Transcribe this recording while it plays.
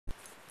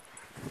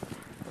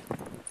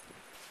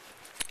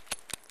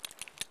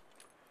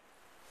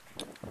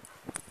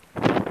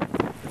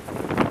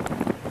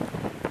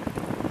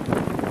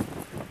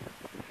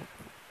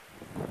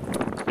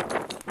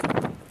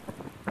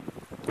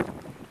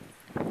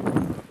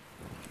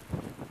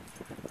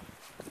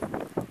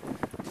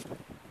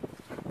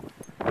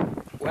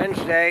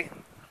Wednesday,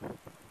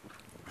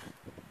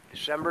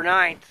 December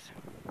 9th.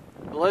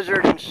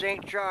 Blizzard in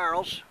St.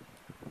 Charles.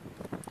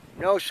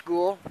 No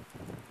school.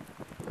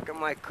 Look at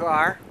my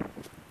car.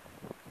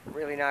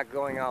 Really not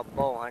going out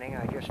bow hunting.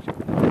 I just play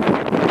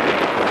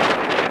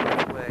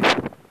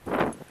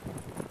a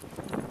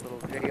little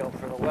video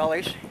for the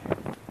wellies.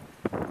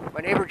 My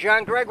neighbor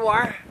John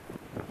Gregoire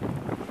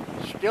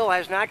still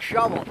has not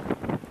shoveled.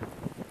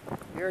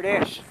 Here it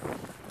is.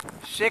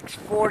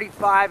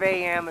 6:45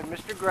 a.m. and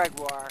Mr.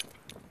 Gregoire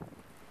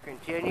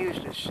continues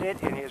to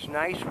sit in his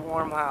nice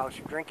warm house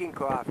drinking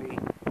coffee,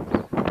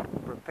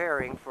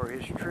 preparing for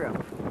his trip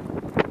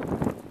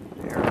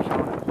to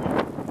Arizona.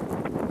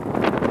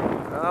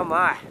 Oh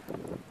my.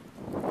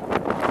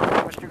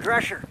 Mr.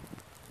 Drescher.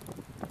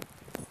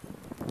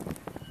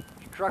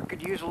 His truck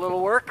could use a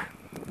little work.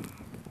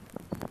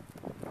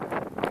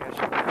 Yes,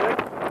 it could.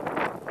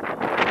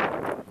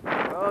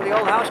 Oh, the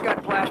old house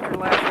got plastered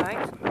last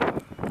night.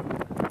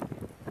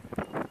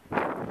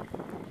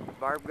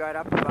 Barb got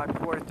up about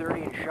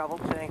 4:30 and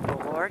shoveled, thank the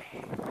Lord.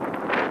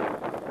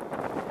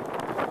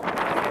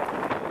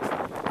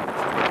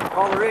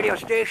 Call the radio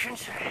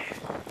stations.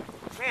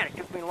 Man, it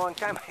took me a long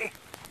time. I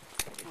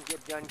didn't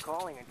get done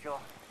calling until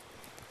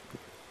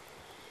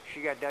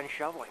she got done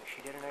shoveling.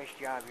 She did a nice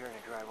job here in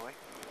the driveway.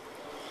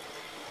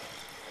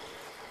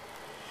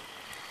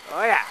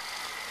 Oh yeah.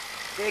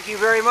 Thank you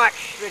very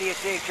much, City of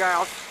St.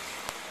 Charles.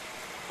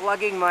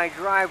 Plugging my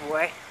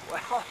driveway.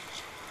 Well,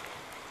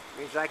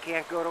 means I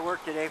can't go to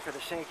work today for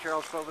the St.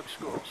 Charles Public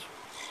Schools.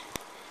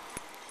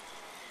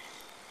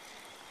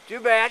 Too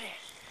bad.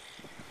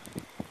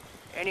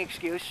 Any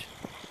excuse.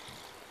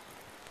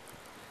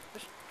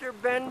 Mr.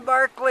 Ben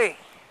Barkley.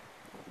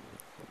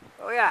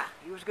 Oh yeah,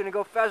 he was going to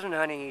go pheasant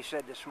hunting, he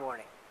said this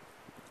morning.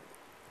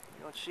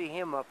 You don't see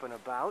him up and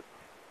about.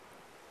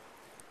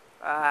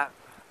 I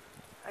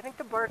think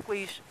the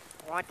Barkleys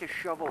want to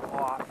shovel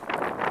off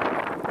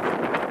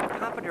the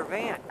top of their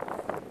van.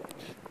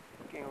 It's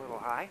getting a little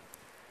high.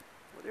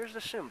 Well, there's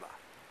the Simba.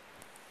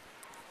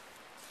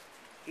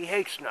 He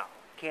hates snow.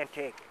 Can't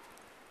take it.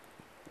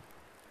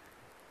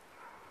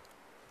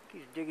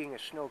 He's digging a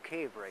snow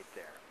cave right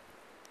there.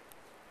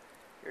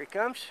 Here he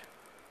comes.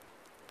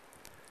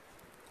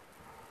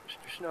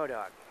 Mr. Snow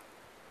Dog.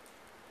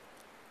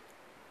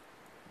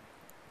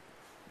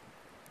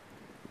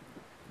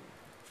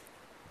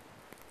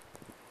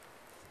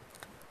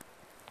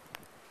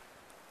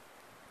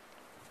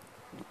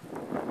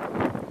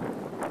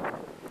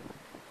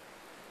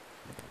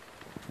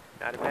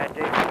 Not a bad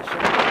day for the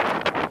sun.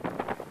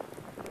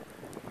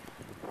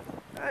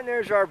 And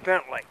there's our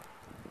Bentley.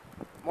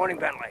 Morning,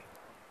 Bentley.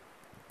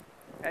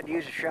 Had to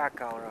use a shock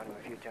collar on him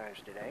a few times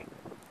today.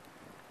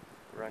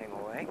 Running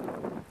away.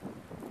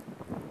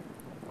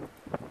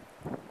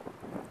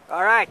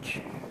 All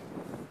right.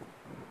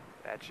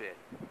 That's it.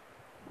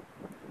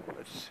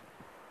 Let's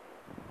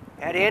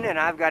head in, and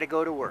I've got to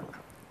go to work.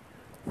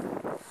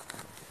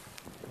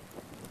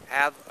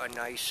 Have a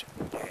nice